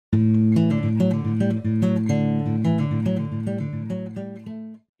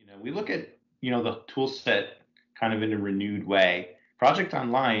the tool set kind of in a renewed way. Project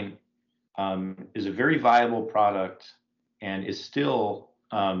Online is a very viable product and is still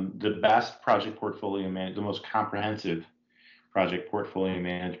the best project portfolio the most comprehensive project portfolio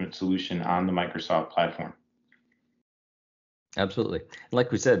management solution on the Microsoft platform. Absolutely.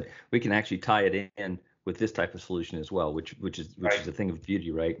 Like we said, we can actually tie it in with this type of solution as well, which is a thing of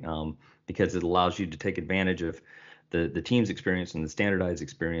beauty, right? Because it allows you to take advantage of the team's experience and the standardized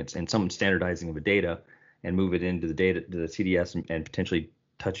experience and some standardizing of the data and move it into the CDS and potentially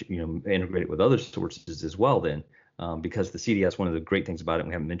integrate it with other sources as well then. Because the CDS, one of the great things about it,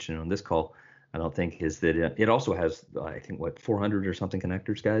 we haven't mentioned it on this call, I don't think, is that it also has, I think, 400 or something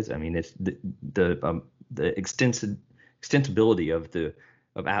connectors, guys. I mean, it's the extensibility of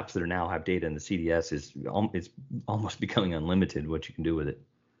apps that now have data in the CDS is almost becoming unlimited what you can do with it.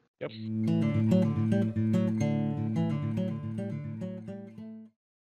 Yep.